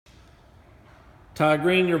Todd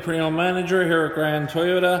Green, your pre-owned manager here at Grand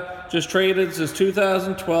Toyota. Just traded this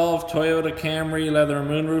 2012 Toyota Camry leather and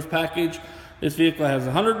moonroof package. This vehicle has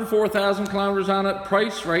 104,000 kilometers on it.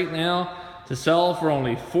 Price right now to sell for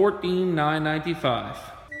only $14,995.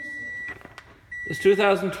 This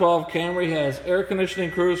 2012 Camry has air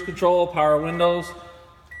conditioning, cruise control, power windows.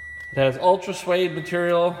 It has ultra suede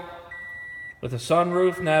material with a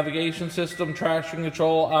sunroof, navigation system, traction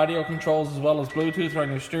control, audio controls, as well as Bluetooth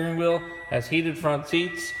on your steering wheel. Has heated front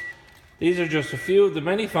seats. These are just a few of the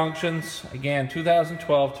many functions. Again,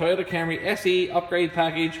 2012 Toyota Camry SE upgrade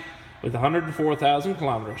package with 104,000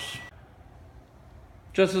 kilometers.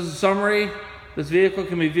 Just as a summary, this vehicle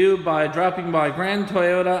can be viewed by dropping by Grand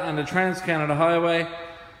Toyota on the Trans-Canada Highway,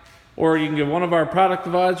 or you can give one of our product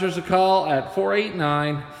advisors a call at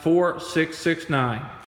 489-4669.